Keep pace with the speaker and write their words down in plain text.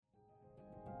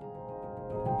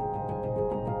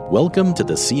Welcome to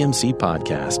the CMC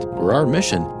Podcast, where our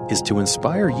mission is to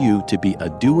inspire you to be a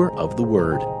doer of the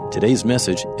Word. Today's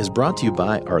message is brought to you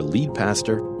by our lead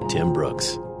pastor, Tim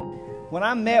Brooks. When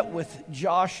I met with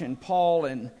Josh and Paul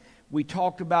and we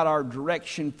talked about our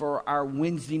direction for our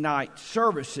Wednesday night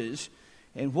services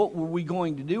and what were we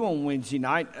going to do on Wednesday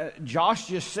night, Josh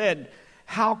just said,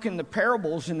 how can the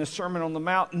parables in the Sermon on the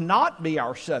Mount not be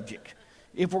our subject?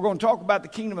 If we're going to talk about the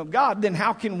kingdom of God, then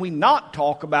how can we not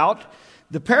talk about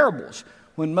the parables?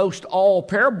 When most all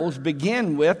parables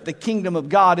begin with, the kingdom of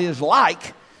God is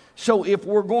like. So if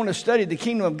we're going to study the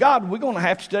kingdom of God, we're going to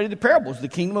have to study the parables. The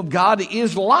kingdom of God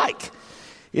is like.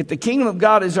 If the kingdom of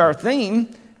God is our theme,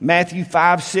 Matthew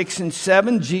 5, 6, and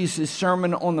 7, Jesus'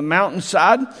 Sermon on the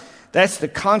Mountainside, that's the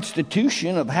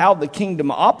constitution of how the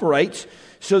kingdom operates.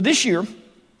 So this year,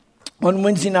 on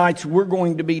Wednesday nights, we're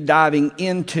going to be diving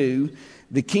into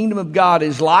the kingdom of God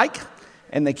is like,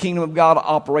 and the kingdom of God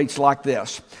operates like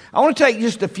this. I want to take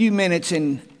just a few minutes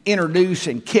and introduce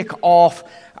and kick off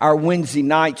our Wednesday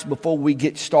nights before we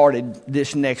get started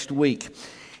this next week.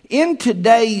 In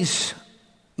today's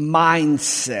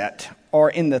mindset, or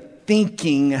in the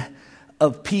thinking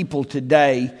of people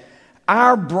today,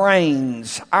 our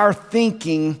brains, our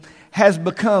thinking has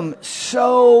become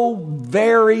so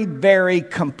very, very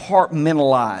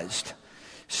compartmentalized.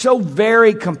 So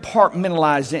very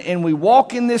compartmentalized. And we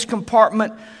walk in this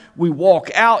compartment, we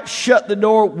walk out, shut the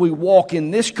door, we walk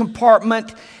in this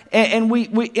compartment, and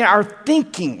our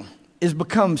thinking has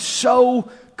become so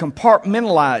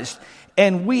compartmentalized.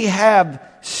 And we have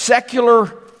secular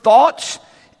thoughts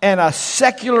and a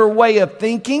secular way of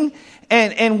thinking,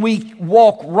 and we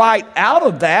walk right out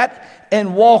of that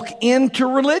and walk into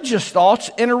religious thoughts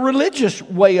and a religious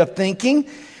way of thinking.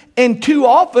 And too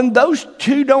often, those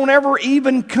two don't ever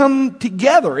even come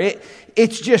together.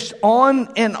 It's just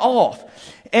on and off.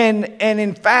 And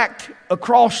in fact,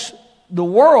 across the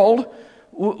world,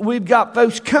 we've got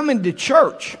folks coming to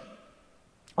church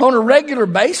on a regular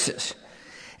basis.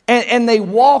 And they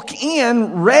walk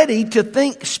in ready to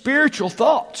think spiritual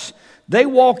thoughts. They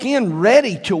walk in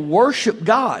ready to worship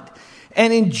God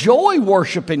and enjoy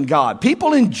worshiping God.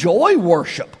 People enjoy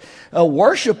worship.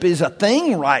 Worship is a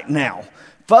thing right now.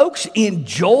 Folks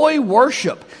enjoy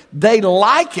worship. They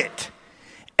like it.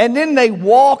 And then they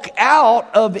walk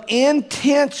out of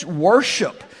intense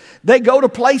worship. They go to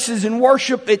places and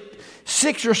worship at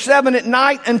 6 or 7 at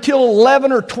night until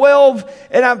 11 or 12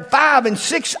 and 5 and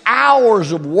 6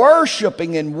 hours of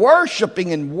worshiping and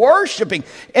worshiping and worshiping.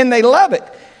 And they love it.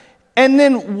 And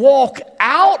then walk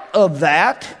out of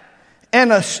that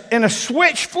and a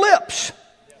switch flips.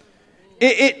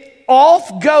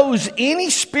 Off goes any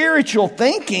spiritual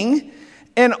thinking,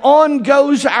 and on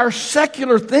goes our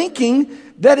secular thinking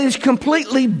that is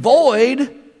completely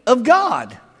void of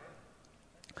God.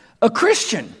 A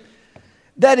Christian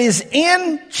that is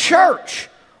in church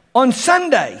on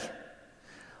Sunday,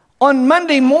 on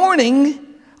Monday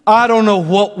morning, I don't know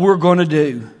what we're going to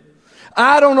do.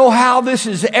 I don't know how this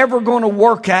is ever going to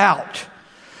work out.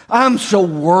 I'm so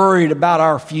worried about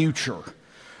our future.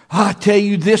 I tell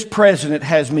you, this president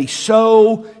has me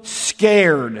so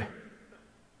scared.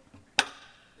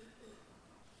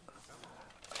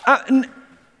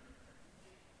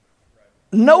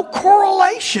 No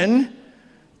correlation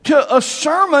to a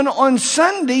sermon on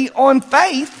Sunday on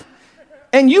faith,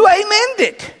 and you amened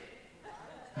it.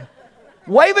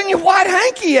 Waving your white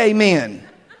hanky, amen.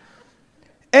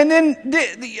 And then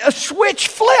a switch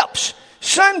flips.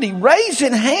 Sunday,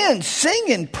 raising hands,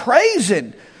 singing,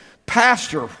 praising.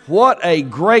 Pastor, what a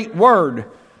great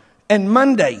word. And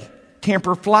Monday,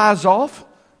 temper flies off,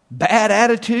 bad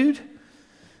attitude.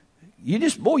 You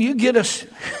get us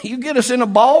in a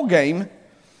ball game.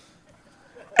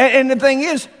 And the thing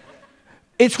is,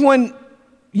 it's when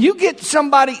you get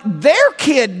somebody, their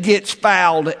kid gets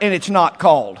fouled and it's not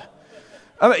called.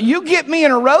 You get me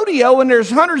in a rodeo and there's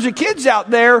hundreds of kids out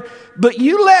there, but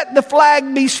you let the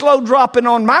flag be slow dropping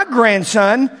on my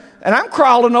grandson and I'm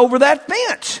crawling over that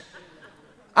fence.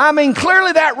 I mean,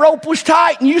 clearly that rope was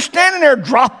tight and you standing there,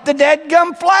 drop the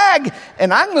dadgum flag.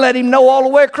 And I can let him know all the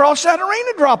way across that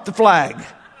arena, drop the flag.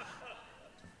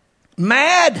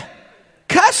 Mad.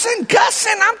 Cussing.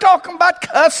 I'm talking about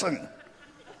cussing.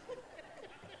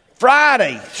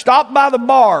 Friday, stopped by the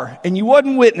bar and you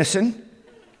wasn't witnessing.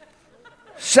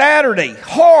 Saturday,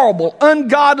 horrible,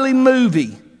 ungodly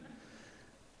movie.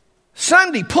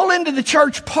 Sunday, pull into the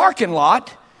church parking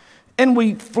lot and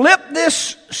we flip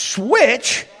this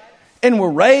switch and we're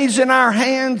raising our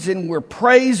hands and we're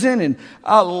praising. And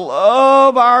I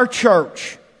love our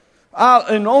church.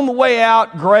 And on the way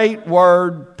out, great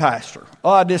word, Pastor.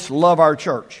 Oh, I just love our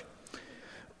church.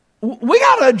 We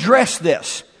got to address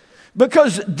this.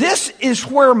 Because this is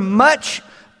where much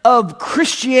of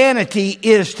Christianity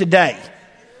is today.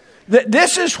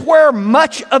 This is where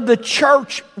much of the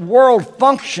church world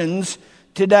functions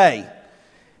today.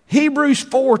 Hebrews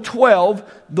 4:12,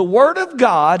 the Word of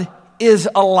God is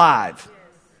alive.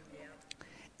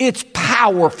 It's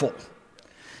powerful.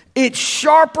 It's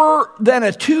sharper than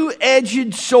a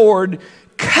two-edged sword,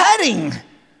 cutting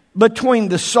between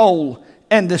the soul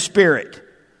and the spirit,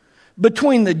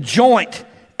 between the joint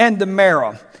and the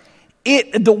marrow.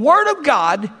 The Word of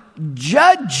God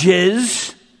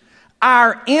judges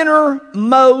our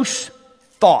innermost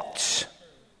thoughts.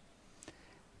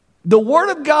 The Word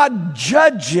of God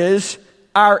judges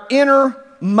our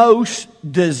innermost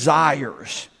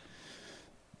desires.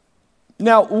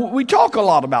 Now, we talk a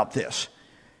lot about this.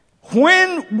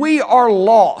 When we are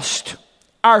lost,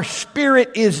 our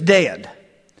spirit is dead.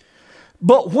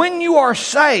 But when you are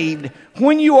saved,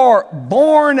 when you are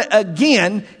born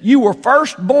again, you were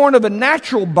first born of a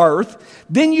natural birth,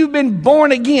 then you've been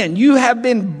born again. You have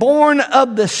been born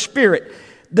of the Spirit.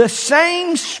 The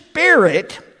same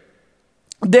Spirit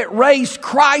that raised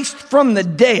Christ from the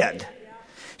dead,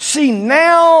 see,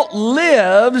 now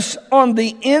lives on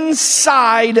the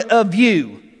inside of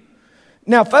you.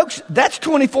 Now, folks, that's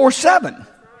 24/7.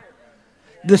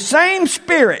 The same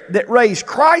Spirit that raised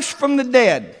Christ from the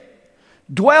dead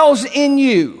dwells in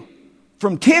you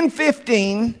from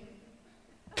 10:15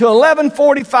 to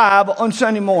 11:45 on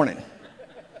Sunday morning.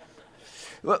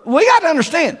 We got to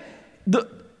understand,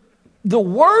 the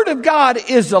Word of God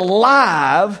is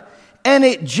alive, and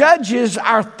it judges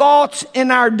our thoughts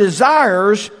and our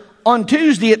desires on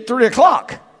Tuesday at 3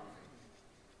 o'clock.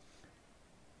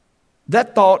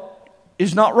 That thought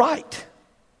is not right.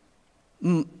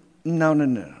 No.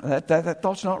 That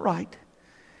thought's not right.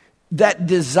 That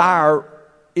desire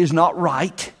is not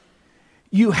right.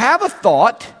 You have a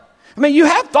thought. I mean, you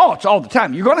have thoughts all the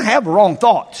time. You're going to have wrong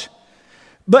thoughts.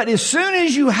 But as soon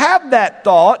as you have that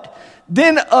thought,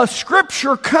 then a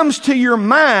scripture comes to your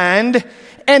mind,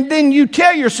 and then you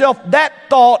tell yourself that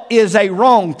thought is a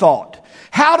wrong thought.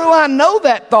 How do I know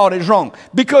that thought is wrong?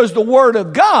 Because the Word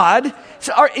of God,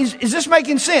 is this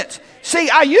making sense? See,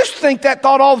 I used to think that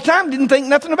thought all the time, didn't think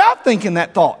nothing about thinking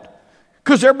that thought.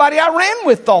 Because everybody I ran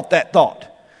with thought that thought.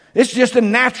 It's just a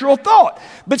natural thought.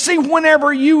 But see, when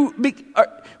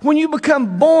you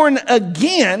become born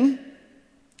again,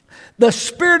 the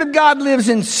Spirit of God lives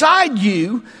inside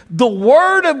you, the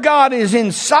Word of God is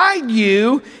inside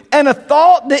you, and a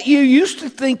thought that you used to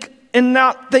think and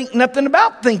not think nothing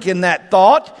about thinking that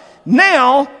thought,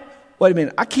 now, wait a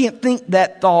minute, I can't think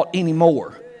that thought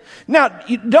anymore. Now,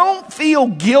 you don't feel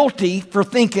guilty for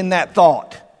thinking that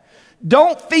thought.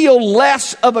 Don't feel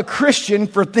less of a Christian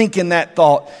for thinking that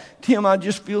thought. Tim, I'm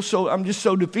just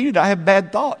so defeated, I have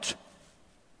bad thoughts.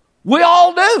 We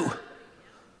all do.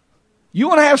 You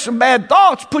want to have some bad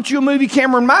thoughts, put you a movie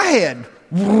camera in my head.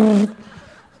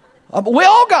 We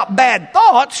all got bad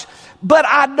thoughts, but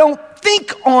I don't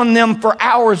think on them for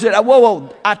hours.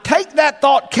 I take that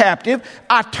thought captive,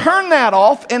 I turn that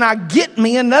off, and I get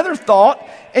me another thought,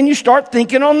 and you start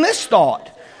thinking on this thought.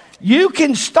 You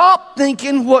can stop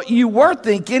thinking what you were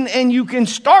thinking, and you can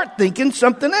start thinking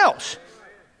something else.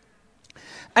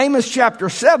 Amos chapter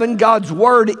 7, God's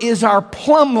Word is our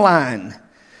plumb line.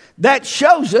 That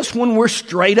shows us when we're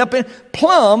straight up and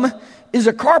plumb is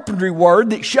a carpentry word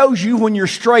that shows you when you're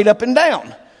straight up and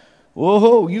down.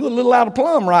 Whoa, you a little out of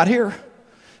plumb right here.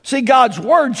 See, God's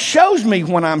Word shows me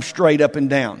when I'm straight up and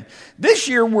down. This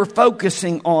year we're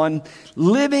focusing on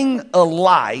living a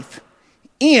life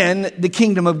in the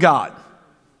kingdom of God.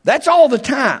 That's all the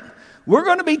time. We're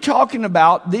going to be talking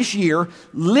about this year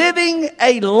living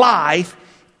a life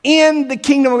in the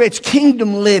kingdom of God. It's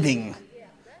kingdom living.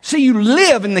 See, you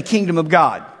live in the kingdom of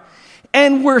God.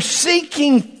 And we're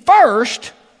seeking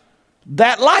first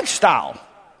that lifestyle.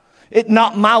 It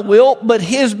not my will, but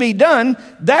His be done.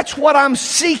 That's what I'm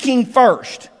seeking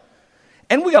first.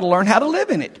 And we got to learn how to live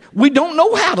in it. We don't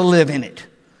know how to live in it.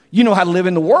 You know how to live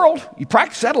in the world. You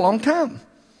practice that a long time.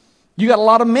 You got a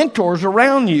lot of mentors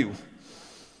around you.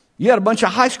 You had a bunch of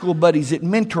high school buddies that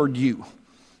mentored you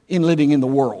in living in the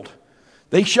world.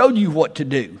 They showed you what to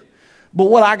do. But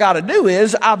what I got to do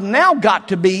is I've now got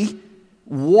to be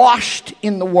washed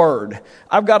in the Word.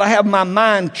 I've got to have my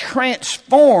mind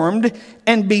transformed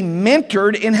and be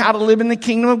mentored in how to live in the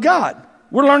kingdom of God.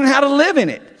 We're learning how to live in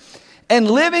it.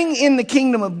 And living in the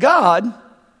kingdom of God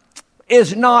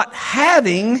is not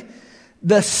having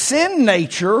the sin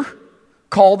nature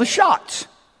call the shots.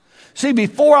 See,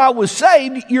 before I was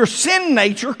saved, your sin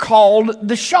nature called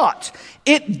the shots.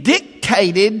 It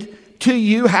dictated to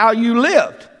you how you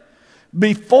lived.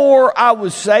 Before I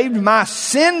was saved, my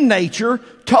sin nature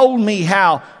told me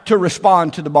how to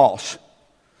respond to the boss.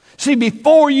 See,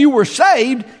 before you were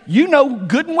saved, you know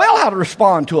good and well how to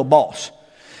respond to a boss.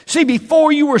 See,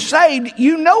 before you were saved,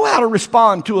 you know how to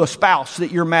respond to a spouse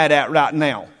that you're mad at right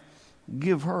now.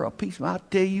 Give her a piece. I'll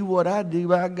tell you what I do.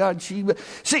 By God, see,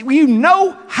 you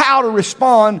know how to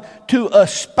respond to a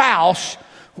spouse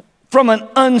from an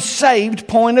unsaved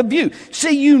point of view.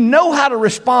 See, you know how to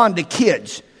respond to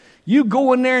kids. You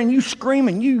go in there and you scream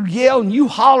and you yell and you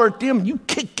holler at them and you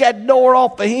kick that door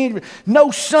off the hinge.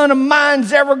 No son of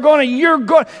mine's ever going to, you're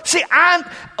going to. See,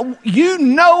 you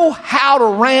know how to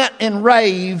rant and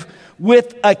rave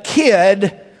with a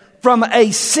kid from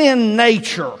a sin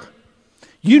nature.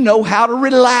 You know how to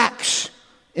relax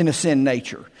in a sin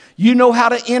nature. You know how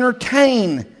to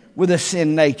entertain with a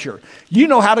sin nature. You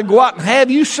know how to go out and have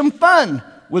you some fun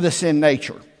with a sin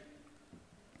nature.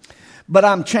 But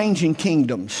I'm changing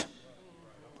kingdoms.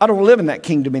 I don't live in that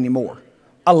kingdom anymore.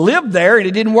 I lived there and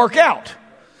it didn't work out.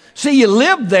 See, you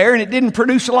lived there and it didn't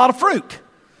produce a lot of fruit.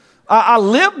 I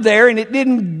lived there and it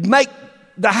didn't make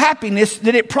the happiness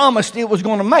that it promised it was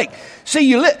going to make.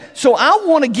 See, so I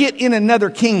want to get in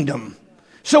another kingdom.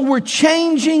 So we're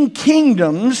changing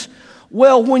kingdoms.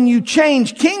 Well, when you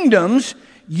change kingdoms,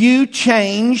 you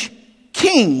change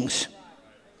kings.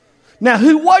 Now,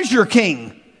 who was your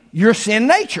king? Your sin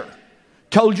nature.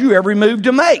 Told you every move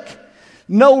to make.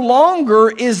 No longer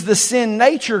is the sin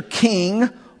nature king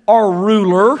or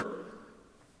ruler.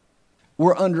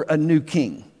 We're under a new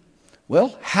king.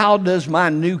 Well, how does my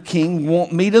new king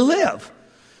want me to live?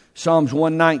 Psalms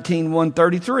 119,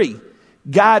 133.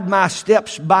 Guide my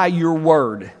steps by your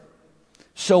word,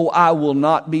 so I will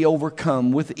not be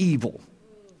overcome with evil.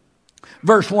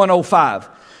 Verse 105.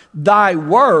 Thy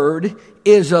word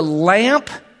is a lamp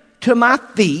to my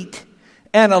feet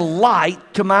and a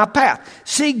light to my path.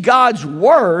 See, God's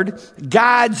word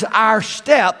guides our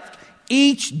step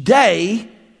each day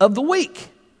of the week.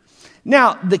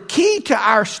 Now, the key to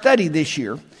our study this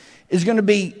year is going to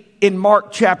be in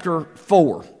Mark chapter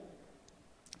 4.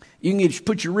 You can just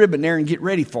put your ribbon there and get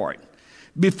ready for it.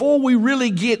 Before we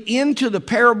really get into the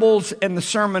parables and the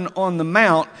Sermon on the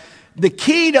Mount, the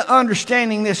key to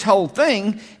understanding this whole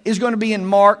thing is going to be in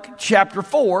Mark chapter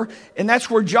 4, and that's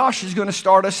where Josh is going to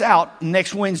start us out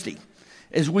next Wednesday.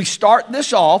 As we start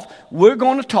this off, we're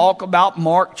going to talk about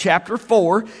Mark chapter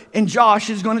 4, and Josh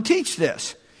is going to teach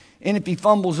this. And if he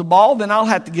fumbles the ball, then I'll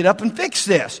have to get up and fix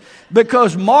this.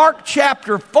 Because Mark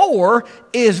chapter 4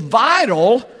 is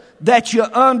vital that you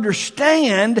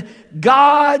understand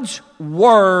God's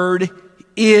word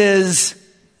is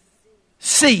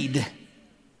seed.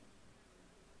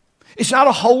 It's not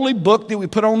a holy book that we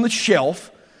put on the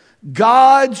shelf.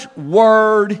 God's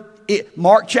word,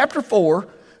 Mark chapter 4,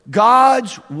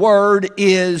 God's word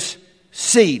is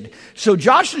seed. So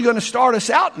Josh is going to start us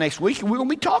out next week, and we're going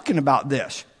to be talking about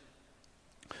this.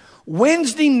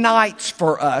 Wednesday nights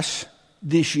for us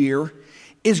this year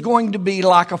is going to be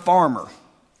like a farmer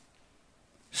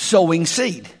sowing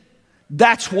seed.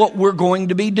 That's what we're going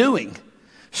to be doing.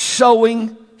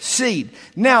 Sowing seed.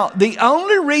 Now, the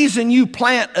only reason you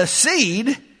plant a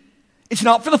seed, it's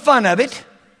not for the fun of it.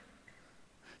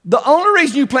 The only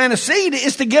reason you plant a seed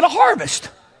is to get a harvest.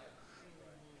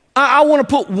 I want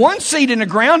to put one seed in the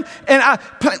ground, and I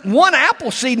plant one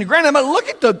apple seed in the ground. I'm going to look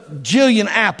at the jillion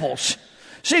apples.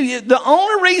 See, the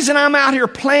only reason I'm out here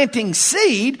planting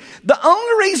seed, the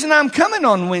only reason I'm coming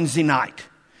on Wednesday night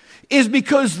is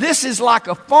because this is like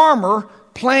a farmer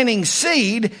planting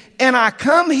seed, and I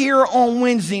come here on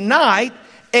Wednesday night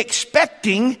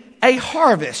expecting a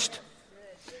harvest.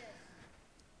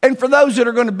 And for those that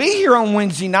are going to be here on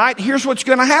Wednesday night, here's what's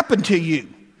going to happen to you.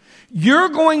 You're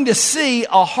going to see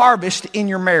a harvest in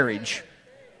your marriage.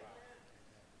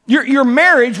 Your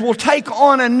marriage will take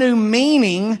on a new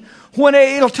meaning when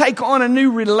it'll take on a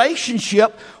new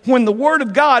relationship. When the Word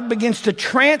of God begins to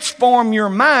transform your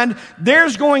mind,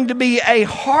 there's going to be a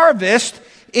harvest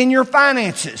in your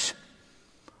finances.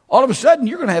 All of a sudden,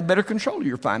 you're going to have better control of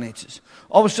your finances.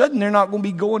 All of a sudden, they're not going to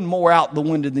be going more out the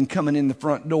window than coming in the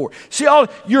front door. See, all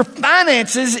your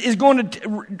finances is going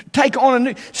to take on a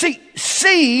new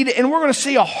seed, and we're going to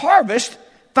see a harvest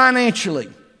financially.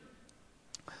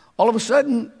 All of a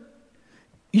sudden,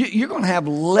 you're going to have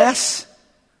less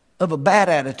of a bad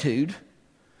attitude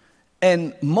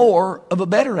and more of a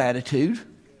better attitude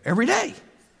every day.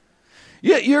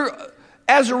 You're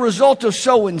as a result of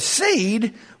sowing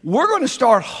seed, we're going to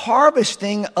start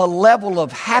harvesting a level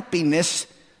of happiness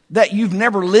that you've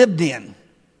never lived in.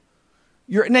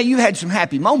 Now, you've had some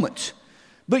happy moments,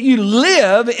 but you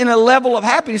live in a level of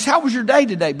happiness. How was your day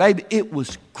today, baby? It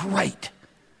was great.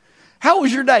 How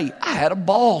was your day? I had a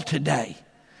ball today.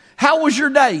 How was your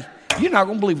day? You're not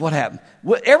going to believe what happened.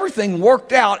 Well, everything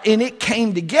worked out and it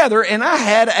came together and I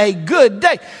had a good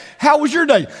day. How was your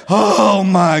day? Oh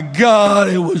my God,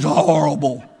 it was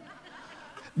horrible.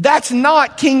 That's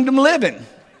not kingdom living.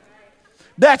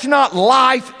 That's not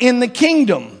life in the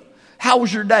kingdom. How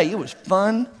was your day? It was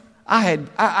fun. I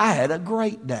had a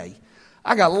great day.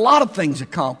 I got a lot of things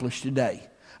accomplished today.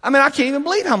 I mean, I can't even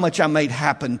believe how much I made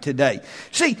happen today.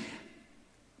 See,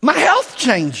 my health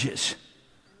changes.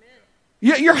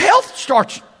 Your health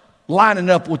starts lining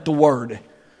up with the Word.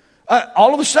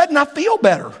 All of a sudden, I feel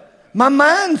better. My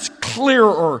mind's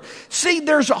clearer. See,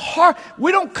 there's a heart.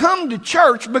 We don't come to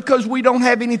church because we don't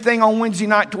have anything on Wednesday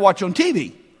night to watch on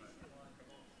TV.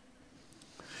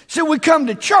 So we come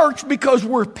to church because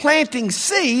we're planting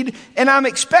seed and I'm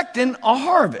expecting a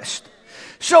harvest.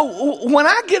 So when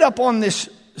I get up on this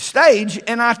stage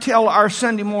and I tell our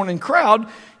Sunday morning crowd,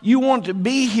 you want to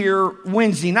be here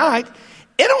Wednesday night,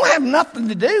 it don't have nothing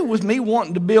to do with me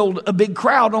wanting to build a big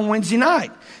crowd on Wednesday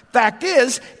night. Fact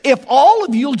is, if all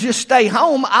of you'll just stay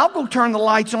home, I'll go turn the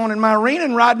lights on in my arena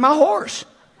and ride my horse.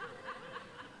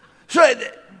 So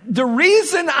the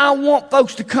reason I want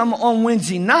folks to come on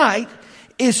Wednesday night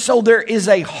is so there is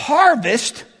a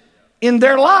harvest in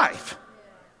their life.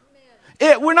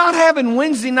 We're not having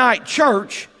Wednesday night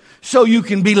church so you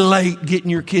can be late getting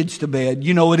your kids to bed.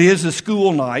 You know, it is a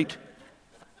school night.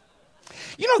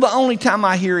 You know, the only time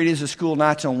I hear it is a school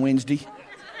night's on Wednesday.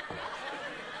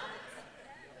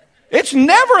 It's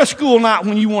never a school night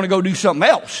when you want to go do something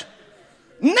else.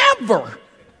 Never.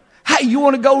 Hey, you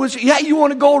want to go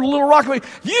to Little Rock?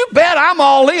 You bet I'm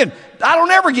all in. I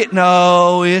don't ever get,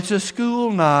 no, it's a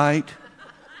school night.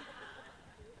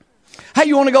 Hey,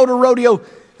 you want to go to rodeo?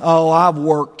 Oh, I've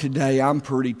worked today. I'm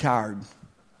pretty tired.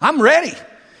 I'm ready.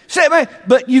 Say, man,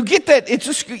 but you get that,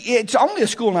 it's only a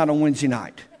school night on Wednesday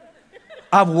night.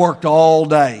 I've worked all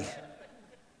day.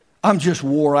 I'm just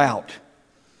wore out.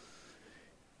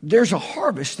 There's a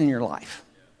harvest in your life.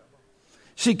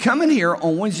 See, coming here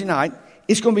on Wednesday night,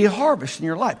 it's going to be a harvest in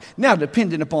your life. Now,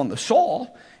 depending upon the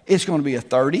soil, it's going to be a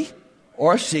 30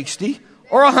 or a 60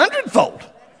 or 100-fold.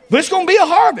 But it's going to be a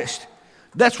harvest.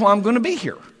 That's why I'm going to be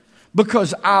here.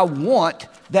 Because I want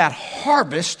that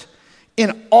harvest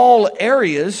in all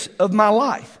areas of my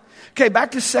life. Okay,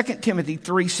 back to 2 Timothy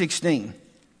 3:16.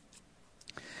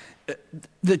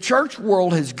 The church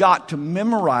world has got to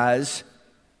memorize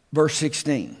verse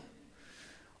 16.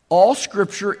 All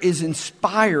Scripture is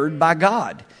inspired by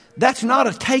God. That's not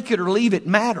a take it or leave it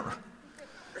matter.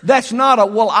 That's not a,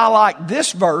 well, I like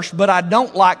this verse, but I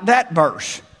don't like that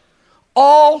verse.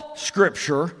 All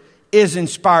Scripture is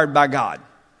inspired by God.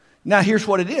 Now, here's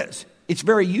what it is. It's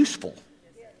very useful.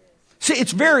 See,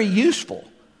 it's very useful.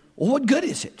 Well, what good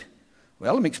is it?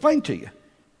 Well, let me explain to you.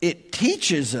 It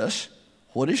teaches us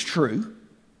what is true.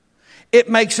 It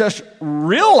makes us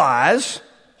realize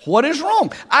what is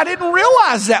wrong. I didn't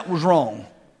realize that was wrong.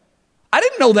 I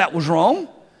didn't know that was wrong.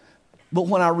 But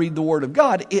when I read the Word of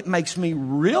God, it makes me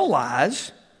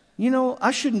realize,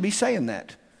 I shouldn't be saying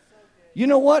that. You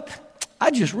know what? I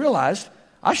just realized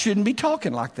I shouldn't be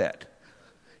talking like that.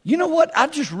 You know what? I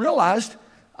just realized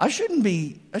I shouldn't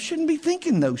be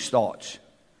thinking those thoughts.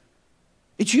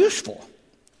 It's useful.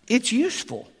 It's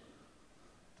useful.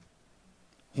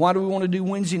 Why do we want to do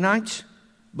Wednesday nights?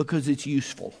 Because it's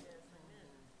useful.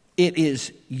 It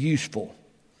is useful.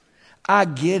 I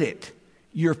get it.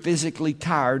 You're physically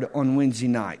tired on Wednesday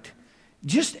night.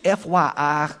 Just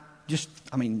FYI,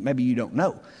 maybe you don't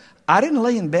know. I didn't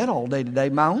lay in bed all day today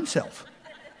my own self.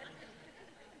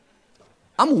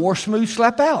 I'm wore smooth,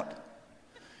 slap out.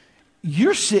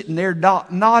 You're sitting there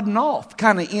nodding off,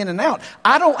 kind of in and out.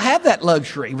 I don't have that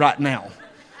luxury right now.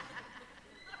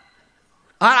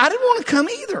 I didn't want to come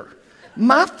either.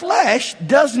 My flesh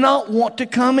does not want to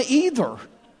come either.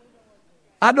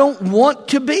 I don't want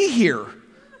to be here.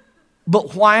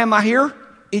 But why am I here?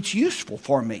 It's useful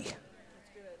for me.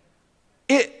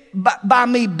 By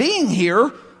me being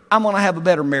here, I'm going to have a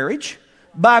better marriage.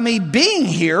 By me being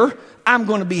here, I'm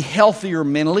going to be healthier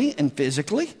mentally and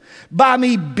physically. By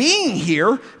me being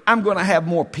here, I'm going to have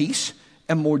more peace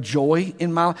and more joy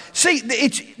in my life. See,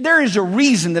 there is a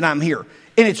reason that I'm here.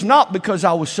 And it's not because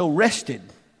I was so rested.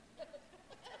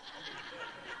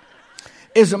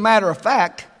 As a matter of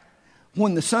fact,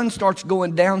 when the sun starts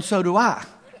going down, so do I.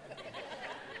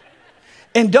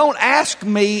 And don't ask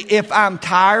me if I'm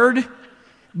tired,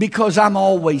 because I'm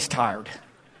always tired.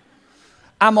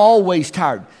 I'm always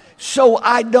tired. So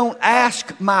I don't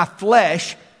ask my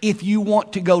flesh if you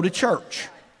want to go to church.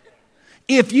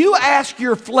 If you ask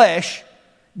your flesh,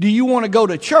 do you want to go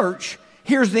to church?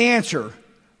 Here's the answer.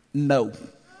 No.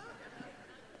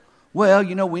 Well,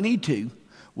 we need to.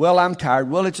 Well, I'm tired.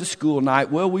 Well, it's a school night.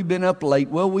 Well, we've been up late.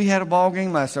 Well, we had a ball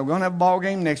game last night. We're going to have a ball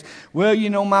game next. Well,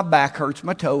 my back hurts.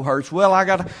 My toe hurts. Well,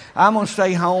 I'm going to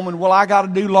stay home. And, I got to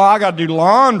do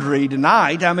laundry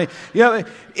tonight.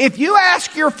 If you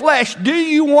ask your flesh, do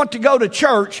you want to go to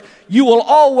church, you will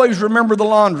always remember the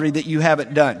laundry that you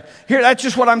haven't done. Here, that's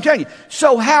just what I'm telling you.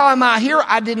 So how am I here?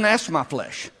 I didn't ask my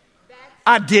flesh.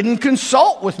 I didn't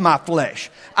consult with my flesh.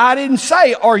 I didn't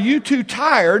say, are you too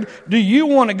tired? Do you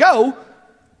want to go?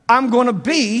 I'm going to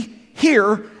be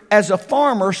here as a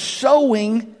farmer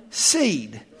sowing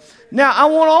seed. Now, I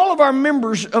want all of our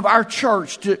members of our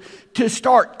church to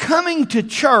start coming to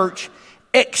church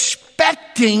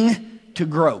expecting to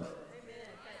grow.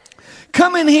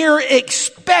 Come in here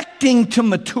expecting to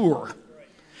mature.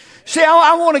 See,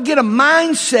 I want to get a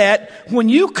mindset when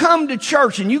you come to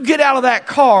church and you get out of that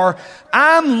car,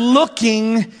 I'm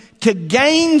looking to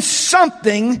gain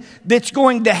something that's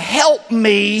going to help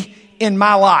me in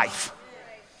my life.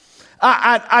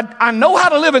 I know how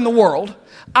to live in the world.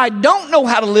 I don't know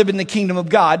how to live in the kingdom of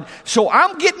God. So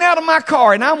I'm getting out of my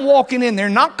car and I'm walking in there,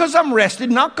 not because I'm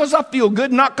rested, not because I feel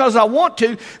good, not because I want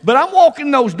to, but I'm walking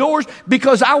those doors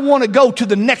because I want to go to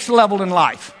the next level in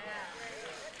life.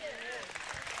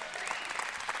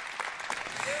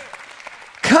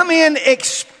 Come in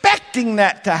expecting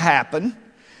that to happen.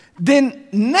 Then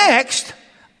next,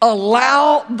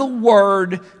 allow the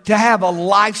word to have a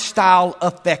lifestyle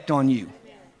effect on you.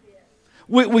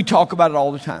 We talk about it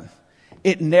all the time.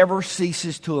 It never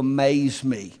ceases to amaze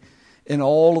me in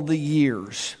all of the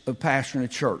years of pastoring a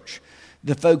church.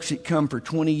 The folks that come for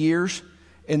 20 years,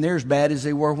 and they're as bad as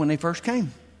they were when they first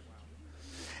came.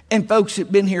 And folks that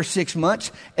have been here 6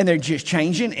 months, and they're just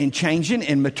changing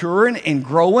and maturing and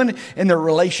growing, and their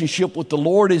relationship with the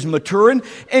Lord is maturing.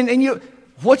 And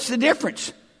what's the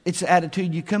difference? It's the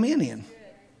attitude you come in.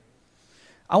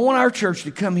 I want our church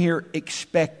to come here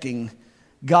expecting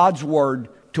God's word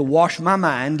to wash my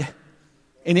mind,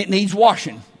 and it needs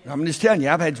washing. I'm just telling you,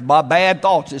 I've had some bad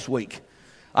thoughts this week.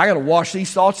 I got to wash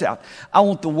these thoughts out. I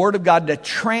want the word of God to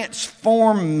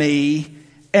transform me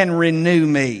and renew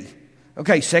me.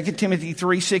 Okay, 2 Timothy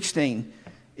 3:16,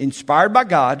 inspired by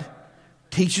God,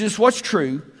 teaches us what's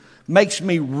true, makes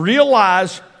me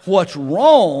realize what's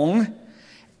wrong.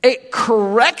 It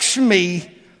corrects me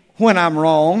when I'm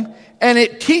wrong, and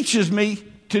it teaches me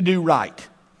to do right.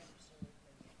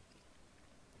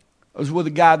 I was with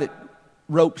a guy that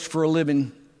ropes for a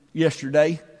living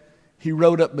yesterday. He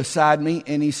rode up beside me,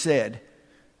 and he said,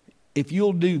 if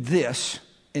you'll do this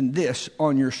and this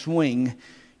on your swing,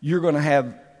 you're going to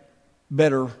have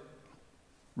better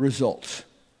results.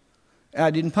 And I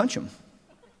didn't punch him.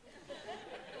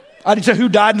 I didn't say, who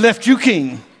died and left you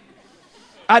king?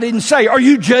 I didn't say, are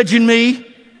you judging me?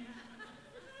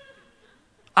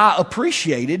 I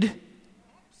appreciated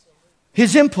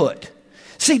his input.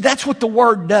 See, that's what the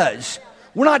word does.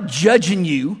 We're not judging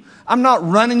you. I'm not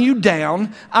running you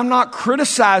down. I'm not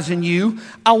criticizing you.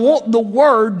 I want the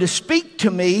word to speak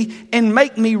to me and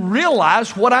make me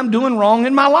realize what I'm doing wrong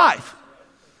in my life.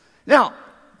 Now,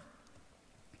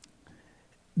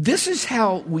 this is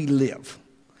how we live.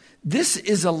 This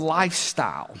is a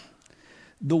lifestyle.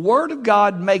 The Word of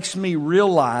God makes me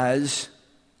realize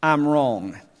I'm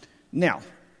wrong. Now,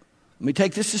 let me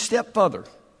take this a step further.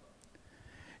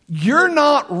 You're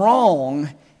not wrong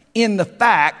in the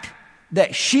fact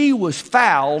that she was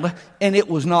fouled and it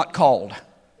was not called.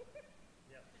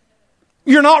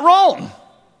 You're not wrong.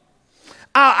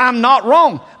 I'm not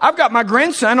wrong. I've got my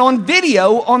grandson on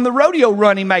video on the rodeo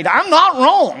run he made. I'm not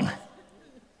wrong.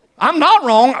 I'm not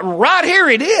wrong. Right here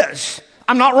it is.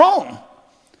 I'm not wrong.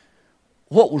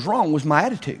 What was wrong was my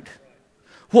attitude.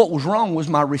 What was wrong was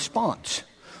my response.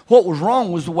 What was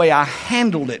wrong was the way I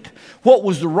handled it. What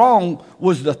was wrong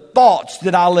was the thoughts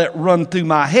that I let run through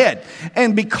my head.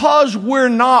 And because we're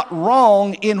not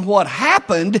wrong in what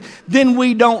happened, then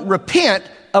we don't repent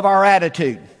of our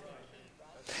attitude.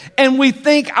 And we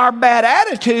think our bad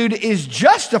attitude is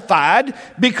justified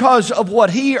because of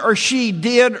what he or she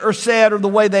did or said or the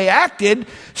way they acted.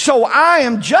 So I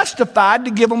am justified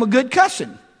to give them a good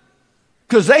cussing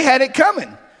because they had it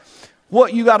coming.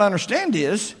 What you got to understand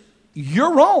is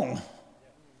you're wrong.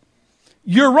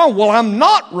 You're wrong. Well, I'm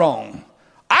not wrong.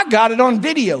 I got it on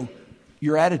video.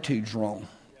 Your attitude's wrong.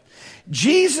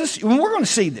 Jesus, and we're going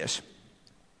to see this.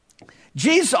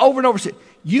 Jesus over and over said,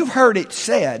 you've heard it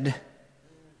said,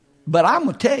 but I'm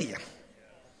going to tell you.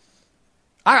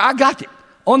 I got it.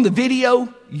 On the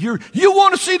video, you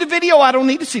want to see the video? I don't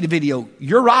need to see the video.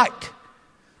 You're right.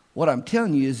 What I'm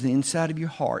telling you is the inside of your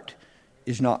heart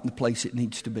is not in the place it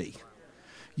needs to be.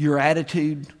 Your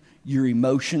attitude, your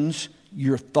emotions,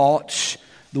 your thoughts,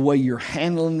 the way you're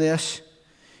handling this.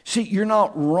 See, you're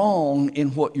not wrong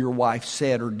in what your wife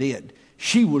said or did.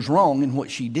 She was wrong in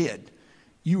what she did.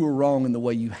 You were wrong in the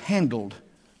way you handled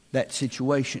that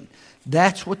situation.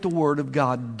 That's what the Word of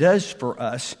God does for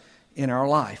us in our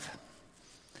life.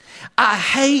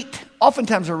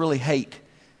 Oftentimes I really hate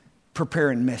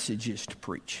preparing messages to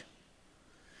preach.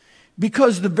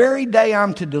 Because the very day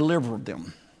I'm to deliver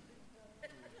them,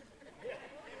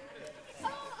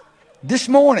 this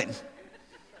morning,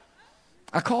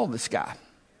 I called this guy.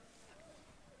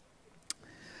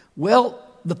 Well,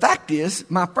 the fact is,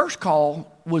 my first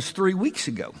call was 3 weeks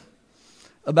ago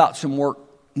about some work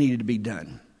needed to be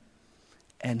done.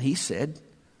 And he said,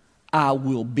 I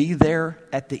will be there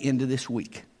at the end of this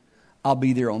week. I'll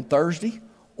be there on Thursday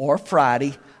or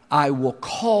Friday. I will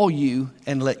call you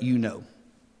and let you know.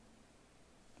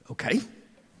 Okay.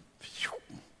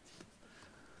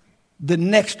 The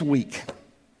next week,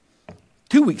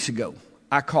 2 weeks ago,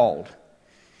 I called.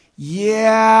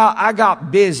 Yeah, I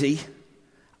got busy.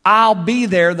 I'll be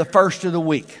there the first of the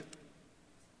week.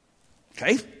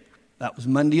 Okay. That was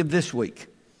Monday of this week.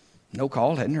 No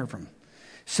call, hadn't heard from him.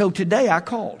 So today I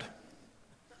called.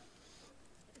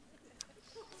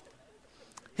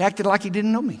 He acted like he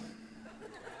didn't know me.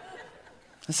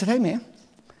 I said, hey man,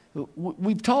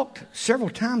 we've talked several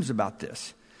times about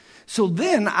this. So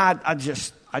then I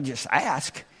just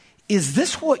ask, is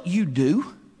this what you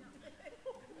do?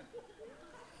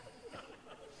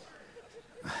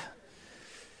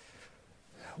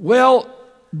 Well,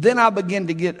 then I began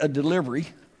to get a delivery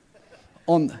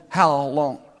on how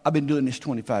long. I've been doing this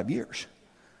 25 years.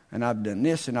 And I've done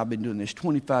this, and I've been doing this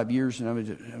 25 years.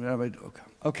 And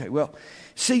okay, well,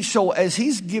 see, so as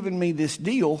he's giving me this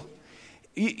deal,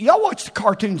 y'all watch the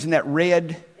cartoons in that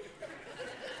red?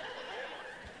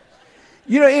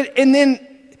 You know, and then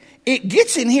it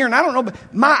gets in here, and I don't know,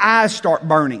 but my eyes start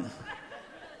burning.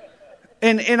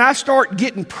 And I start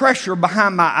getting pressure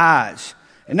behind my eyes.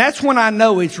 And that's when I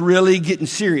know it's really getting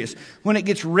serious, when it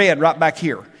gets red right back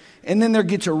here. And then there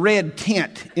gets a red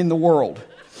tint in the world.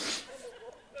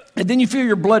 And then you feel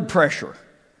your blood pressure.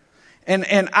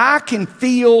 And I can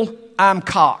feel I'm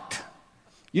cocked.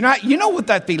 You know what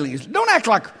that feeling is. Don't act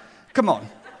like, come on.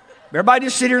 Everybody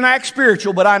just sit here and act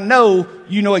spiritual, but I know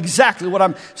you know exactly what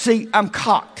I'm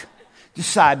cocked. Just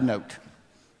side note.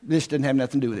 This doesn't have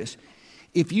nothing to do with this.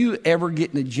 If you ever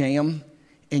get in a jam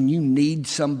and you need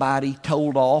somebody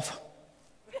told off,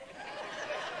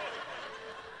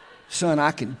 son,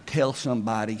 I can tell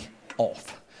somebody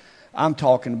off. I'm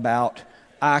talking about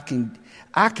I can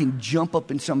jump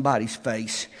up in somebody's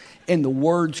face and the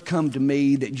words come to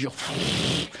me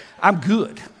that I'm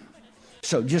good.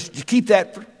 So just keep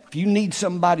that. If you need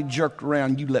somebody jerked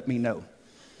around, you let me know.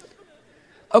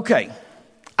 Okay,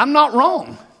 I'm not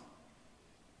wrong.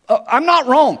 I'm not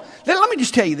wrong. Let me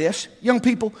just tell you this, young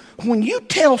people. When you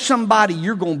tell somebody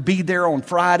you're going to be there on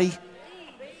Friday,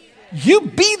 you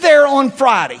be there on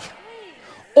Friday.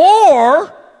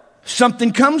 Or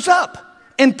something comes up.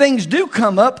 And things do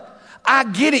come up. I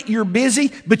get it, you're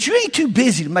busy, but you ain't too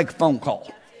busy to make a phone call.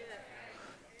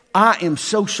 I am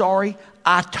so sorry.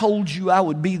 I told you I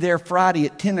would be there Friday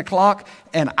at 10 o'clock,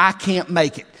 and I can't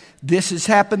make it. This has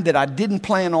happened that I didn't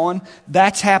plan on.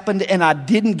 That's happened, and I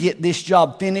didn't get this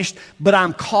job finished, but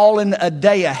I'm calling a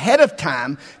day ahead of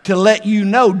time to let you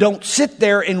know. Don't sit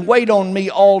there and wait on me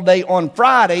all day on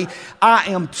Friday. I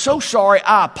am so sorry.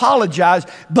 I apologize,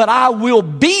 but I will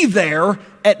be there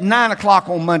at 9 o'clock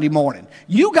on Monday morning.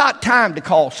 You got time to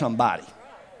call somebody.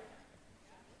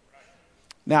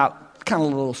 Now, kind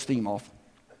of a little steam off.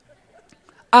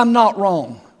 I'm not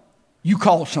wrong. You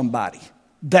call somebody.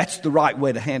 That's the right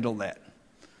way to handle that.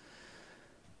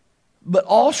 But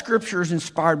all Scripture is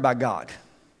inspired by God.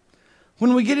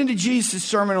 When we get into Jesus'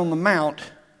 Sermon on the Mount,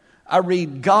 I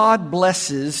read, God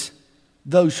blesses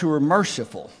those who are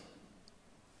merciful.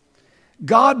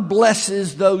 God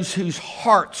blesses those whose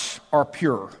hearts are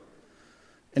pure.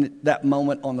 And at that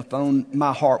moment on the phone,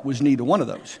 my heart was neither one of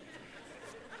those.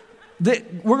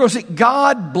 We're going to see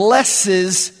God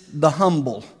blesses the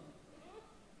humble.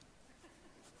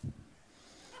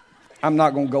 I'm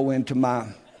not going to go into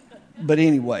but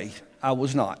anyway, I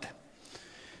was not.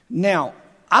 Now,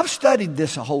 I've studied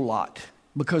this a whole lot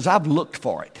because I've looked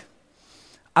for it.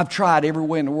 I've tried every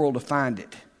way in the world to find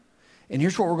it. And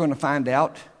here's what we're going to find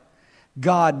out.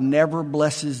 God never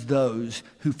blesses those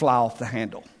who fly off the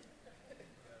handle.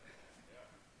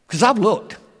 Because I've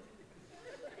looked.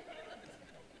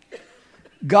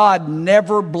 God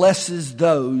never blesses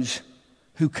those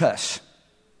who cuss.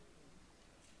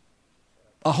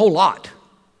 A whole lot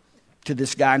to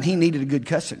this guy, and he needed a good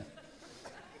cussing.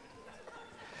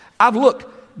 I've looked.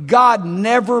 God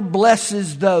never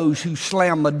blesses those who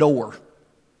slam the door.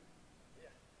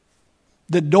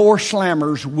 The door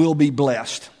slammers will be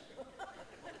blessed.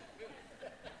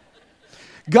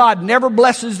 God never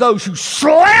blesses those who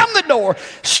slam the door,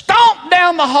 stomp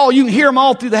down the hall. You can hear them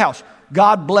all through the house.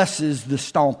 God blesses the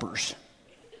stompers.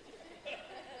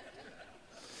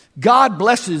 God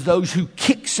blesses those who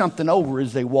kick something over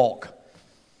as they walk.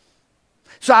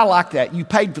 So I like that. You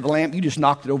paid for the lamp, you just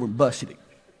knocked it over and busted it.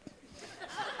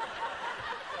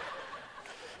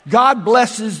 God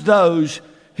blesses those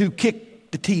who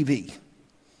kick the TV.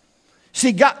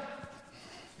 See, God,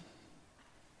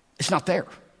 it's not there.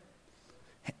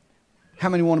 How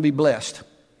many want to be blessed?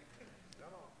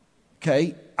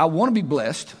 Okay, I want to be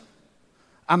blessed.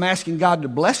 I'm asking God to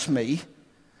bless me.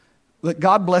 But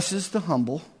God blesses the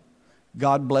humble.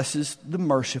 God blesses the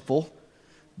merciful.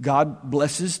 God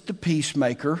blesses the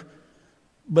peacemaker.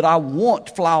 But I want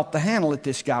to fly off the handle at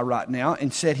this guy right now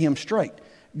and set him straight.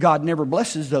 God never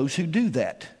blesses those who do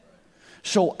that.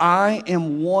 So I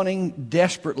am wanting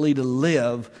desperately to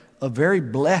live a very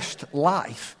blessed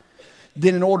life.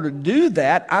 Then in order to do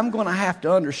that, I'm going to have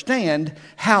to understand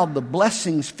how the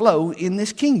blessings flow in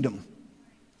this kingdom.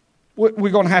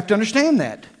 We're going to have to understand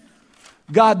that.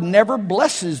 God never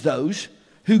blesses those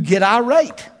who get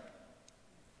irate.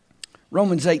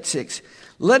 Romans 8:6.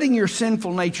 Letting your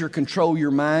sinful nature control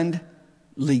your mind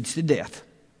leads to death.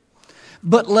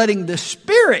 But letting the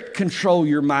Spirit control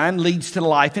your mind leads to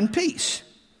life and peace.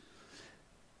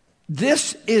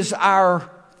 This is our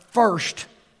first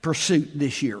pursuit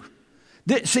this year.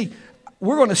 See,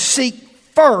 we're going to seek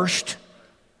first.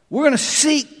 We're going to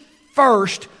seek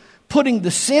first putting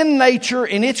the sin nature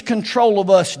and its control of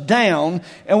us down.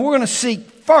 And we're going to seek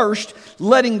first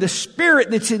letting the Spirit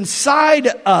that's inside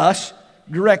us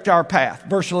direct our path.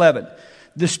 Verse 11.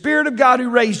 The Spirit of God who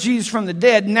raised Jesus from the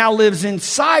dead now lives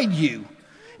inside you.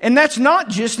 And that's not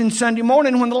just in Sunday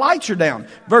morning when the lights are down.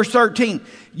 Verse 13,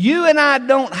 you and I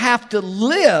don't have to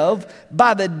live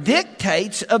by the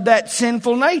dictates of that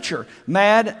sinful nature.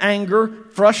 Mad, anger,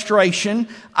 frustration.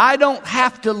 I don't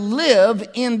have to live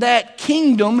in that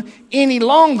kingdom any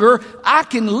longer. I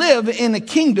can live in a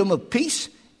kingdom of peace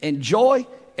and joy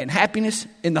and happiness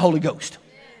in the Holy Ghost.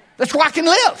 That's where I can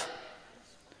live.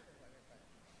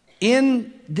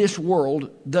 In this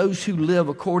world, those who live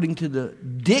according to the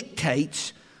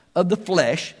dictates of the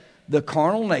flesh, the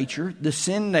carnal nature, the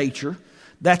sin nature,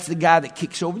 that's the guy that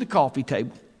kicks over the coffee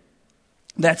table.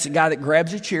 That's the guy that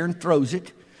grabs a chair and throws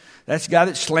it. That's the guy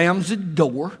that slams the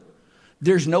door.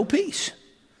 There's no peace.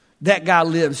 That guy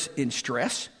lives in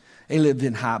stress. He lives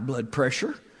in high blood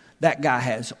pressure. That guy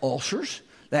has ulcers.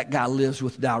 That guy lives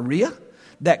with diarrhea.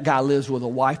 That guy lives with a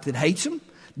wife that hates him.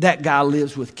 That guy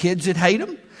lives with kids that hate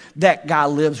him. That guy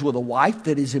lives with a wife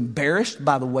that is embarrassed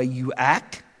by the way you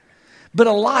act. But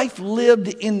a life lived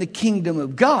in the kingdom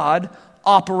of God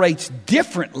operates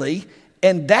differently,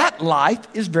 and that life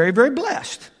is very, very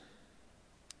blessed.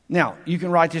 Now, you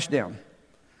can write this down.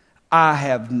 I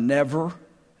have never,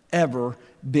 ever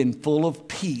been full of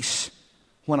peace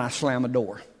when I slam a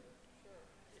door.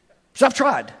 So I've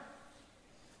tried.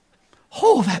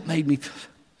 Oh, that made me feel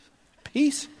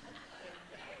peace.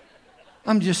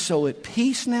 I'm just so at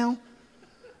peace now.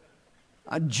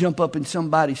 I jump up in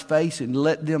somebody's face and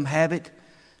let them have it.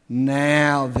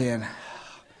 Now then.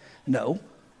 No.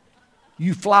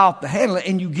 You fly off the handle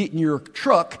and you get in your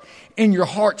truck and your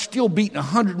heart's still beating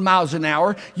 100 miles an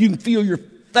hour. You can feel your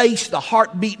face, the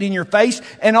heart beating in your face,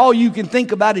 and all you can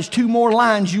think about is 2 more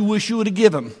lines you wish you would have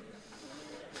given.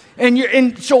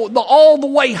 So all the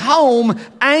way home,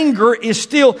 anger is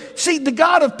still... See, the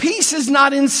God of peace is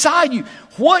not inside you.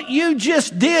 What you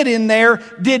just did in there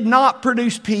did not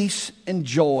produce peace and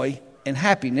joy and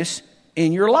happiness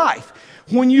in your life.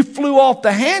 When you flew off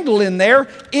the handle in there,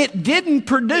 it didn't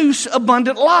produce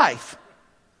abundant life.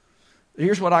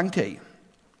 Here's what I can tell you.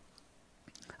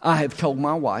 I have told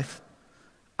my wife,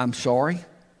 I'm sorry,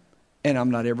 and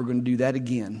I'm not ever going to do that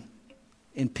again.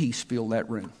 And peace filled that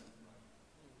room.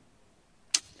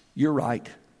 You're right.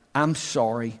 I'm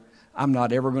sorry. I'm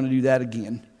not ever going to do that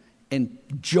again. And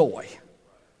joy.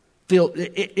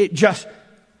 It just,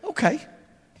 okay.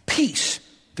 Peace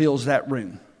fills that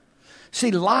room.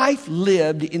 See, life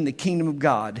lived in the kingdom of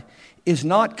God is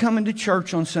not coming to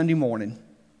church on Sunday morning,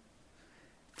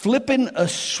 flipping a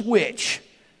switch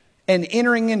and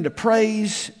entering into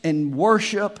praise and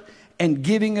worship and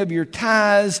giving of your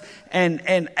tithes and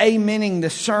amening the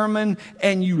sermon,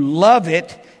 and you love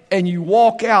it, and you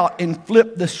walk out and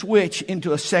flip the switch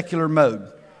into a secular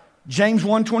mode. James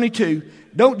 1:22,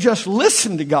 don't just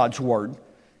listen to God's word.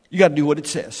 You got to do what it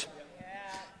says.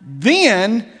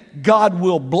 Then God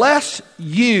will bless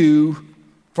you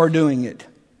for doing it.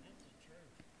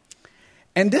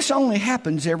 And this only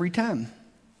happens every time.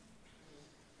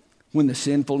 When the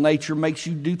sinful nature makes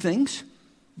you do things,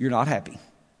 you're not happy.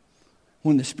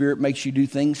 When the Spirit makes you do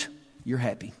things, you're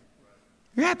happy.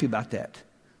 You're happy about that.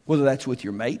 Whether that's with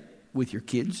your mate, with your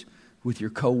kids, with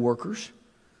your co-workers,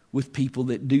 with people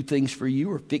that do things for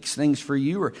you or fix things for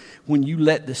you, or when you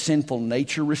let the sinful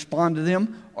nature respond to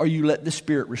them or you let the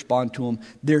Spirit respond to them,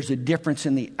 there's a difference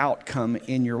in the outcome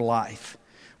in your life.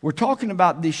 We're talking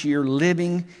about this year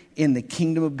living in the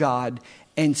kingdom of God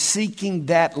and seeking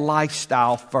that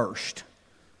lifestyle first.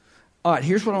 All right,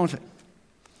 here's what I want to say.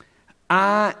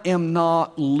 I am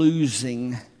not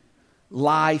losing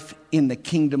life in the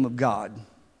kingdom of God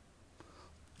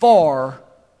for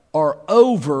or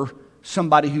over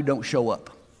somebody who don't show up.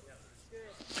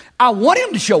 I want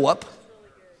him to show up.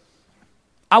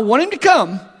 I want him to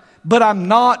come, but I'm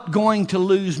not going to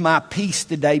lose my peace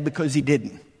today because he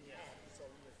didn't.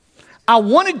 I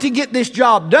wanted to get this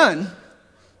job done,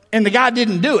 and the guy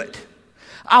didn't do it.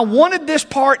 I wanted this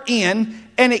part in,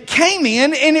 and it came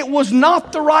in, and it was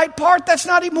not the right part. That's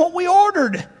not even what we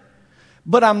ordered.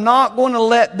 But I'm not going to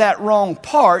let that wrong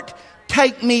part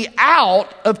take me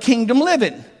out of kingdom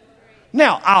living.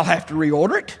 Now, I'll have to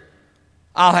reorder it.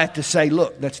 I'll have to say,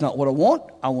 look, that's not what I want.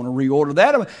 I want to reorder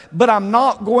that. But I'm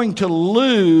not going to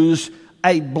lose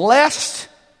a blessed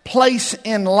place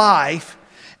in life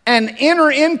and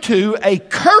enter into a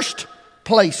cursed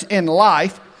place in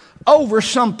life over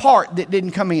some part that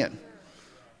didn't come in.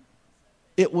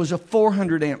 It was a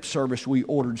 400 amp service we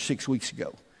ordered 6 weeks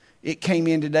ago. It came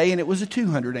in today and it was a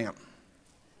 200 amp.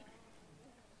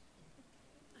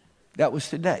 That was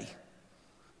today,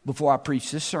 before I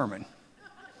preached this sermon.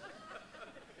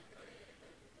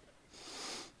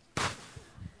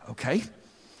 Okay.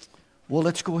 Well,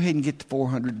 let's go ahead and get the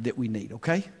 400 that we need,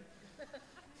 okay?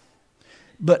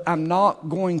 But I'm not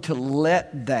going to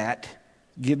let that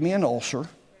give me an ulcer,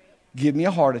 give me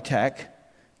a heart attack,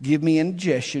 give me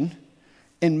indigestion,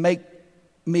 and make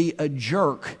me a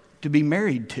jerk to be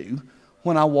married to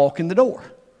when I walk in the door.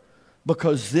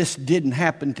 Because this didn't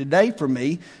happen today for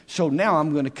me, so now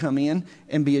I'm going to come in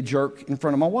and be a jerk in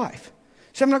front of my wife.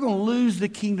 So I'm not going to lose the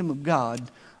kingdom of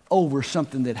God over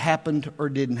something that happened or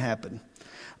didn't happen.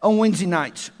 On Wednesday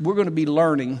nights, we're going to be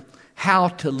learning how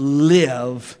to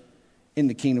live in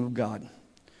the kingdom of God.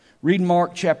 Read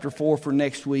Mark chapter 4 for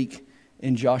next week,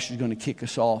 and Josh is going to kick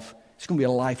us off. It's going to be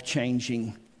a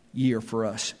life-changing year for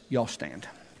us. Y'all stand.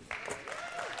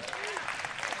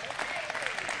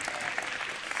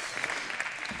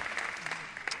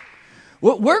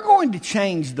 Well, we're going to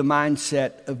change the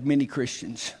mindset of many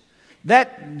Christians.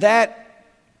 That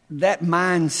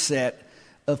mindset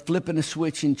of flipping a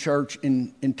switch in church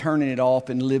and turning it off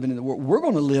and living in the world. We're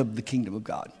going to live the kingdom of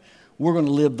God. We're going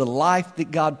to live the life that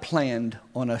God planned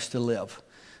on us to live.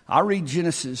 I read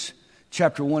Genesis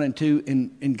chapter 1 and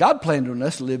 2, and God planned on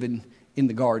us living in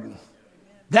the garden.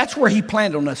 That's where he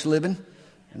planned on us living,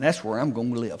 and that's where I'm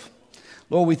going to live.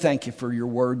 Lord, we thank you for your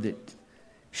word that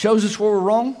shows us where we're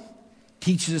wrong,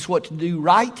 teaches us what to do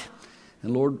right.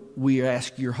 And Lord, we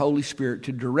ask your Holy Spirit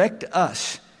to direct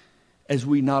us as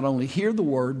we not only hear the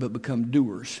word, but become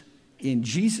doers. In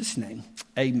Jesus' name,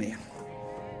 amen.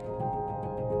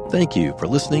 Thank you for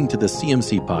listening to the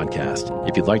CMC Podcast.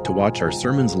 If you'd like to watch our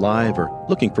sermons live or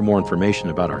looking for more information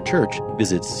about our church,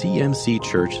 visit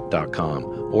cmcchurch.com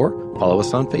or follow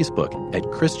us on Facebook at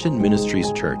Christian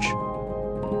Ministries Church.